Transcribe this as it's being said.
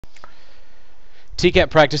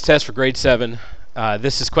TCAP practice test for grade 7.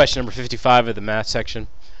 This is question number 55 of the math section.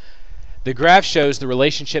 The graph shows the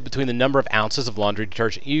relationship between the number of ounces of laundry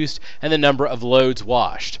detergent used and the number of loads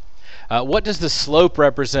washed. What does the slope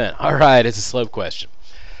represent? Alright, it's a slope question.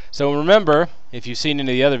 So remember, if you've seen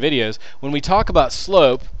any of the other videos, when we talk about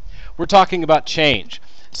slope, we're talking about change.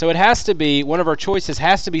 So it has to be, one of our choices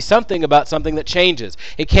has to be something about something that changes.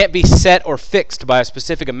 It can't be set or fixed by a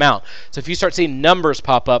specific amount. So if you start seeing numbers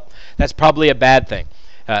pop up, that's probably a bad thing.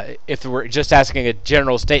 If we're just asking a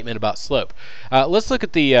general statement about slope. Let's look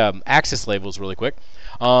at the axis labels really quick.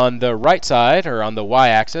 On the right side, or on the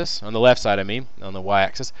y-axis, on the left side I mean, on the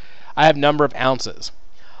y-axis, I have number of ounces.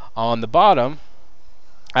 On the bottom,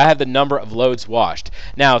 I have the number of loads washed.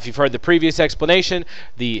 Now, if you've heard the previous explanation,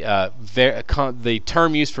 the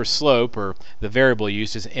term used for slope, or the variable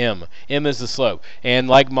used, is m. M is the slope. And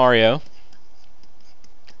like Mario,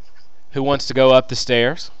 who wants to go up the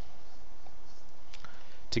stairs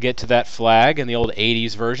to get to that flag in the old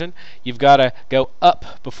 80s version, you've got to go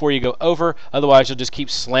up before you go over. Otherwise, you'll just keep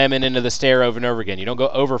slamming into the stair over and over again. You don't go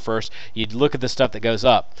over first. You look at the stuff that goes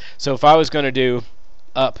up. So if I was going to do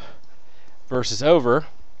up versus over,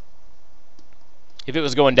 if it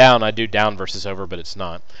was going down, I'd do down versus over, but it's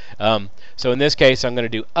not. So in this case, I'm going to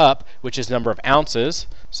do up, which is number of ounces.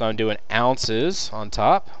 So I'm doing ounces on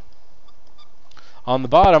top. On the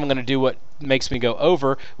bottom, I'm going to do what makes me go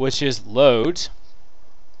over, which is loads.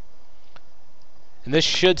 And this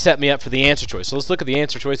should set me up for the answer choice. So let's look at the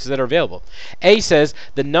answer choices that are available. A says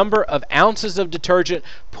the number of ounces of detergent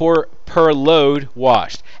per load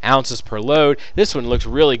washed. Ounces per load. This one looks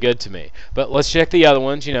really good to me. But let's check the other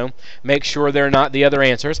ones, make sure they're not the other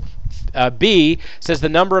answers. B says the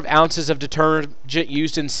number of ounces of detergent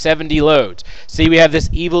used in 70 loads. See, we have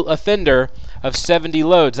this evil offender of 70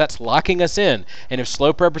 loads. That's locking us in. And if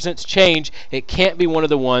slope represents change, it can't be one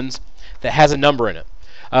of the ones that has a number in it.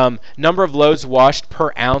 Number of loads washed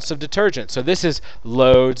per ounce of detergent. So this is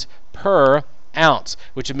loads per ounce,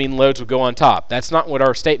 which would mean loads would go on top. That's not what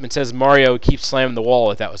our statement says. Mario keeps slamming the wall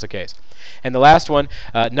if that was the case. And the last one,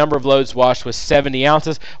 number of loads washed was 70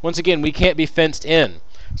 ounces. Once again, we can't be fenced in.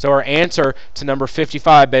 So our answer to number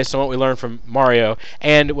 55, based on what we learned from Mario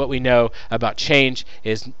and what we know about change,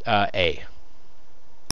 is A.